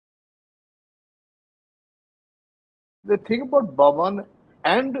the thing about Boman,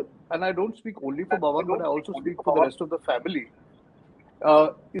 and I don't speak only for Boman, but I also speak for the rest of the family,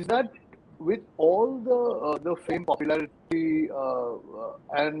 is that with all the fame, popularity,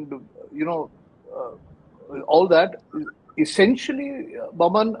 and you know all that, essentially,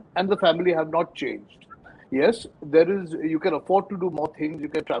 Boman and the family have not changed. Yes, there is. You can afford to do more things. You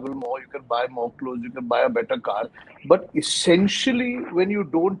can travel more. You can buy more clothes. You can buy a better car. But essentially, when you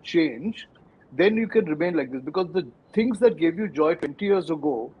don't change, then you can remain like this because the things that gave you joy 20 years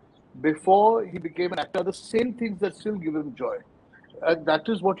ago, before he became an actor, are the same things that still give him joy, and that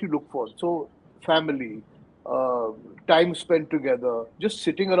is what you look for. So, family, uh, time spent together, just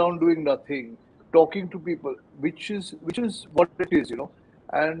sitting around doing nothing, talking to people, which is what it is, you know.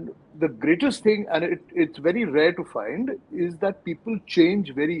 And the greatest thing, and it's very rare to find, is that people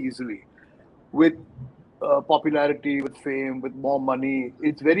change very easily with popularity, with fame, with more money.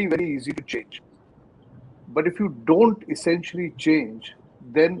 It's very, very easy to change. But if you don't essentially change,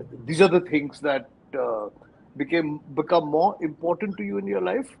 then these are the things that become more important to you in your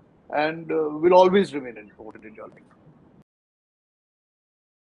life, and will always remain important in your life.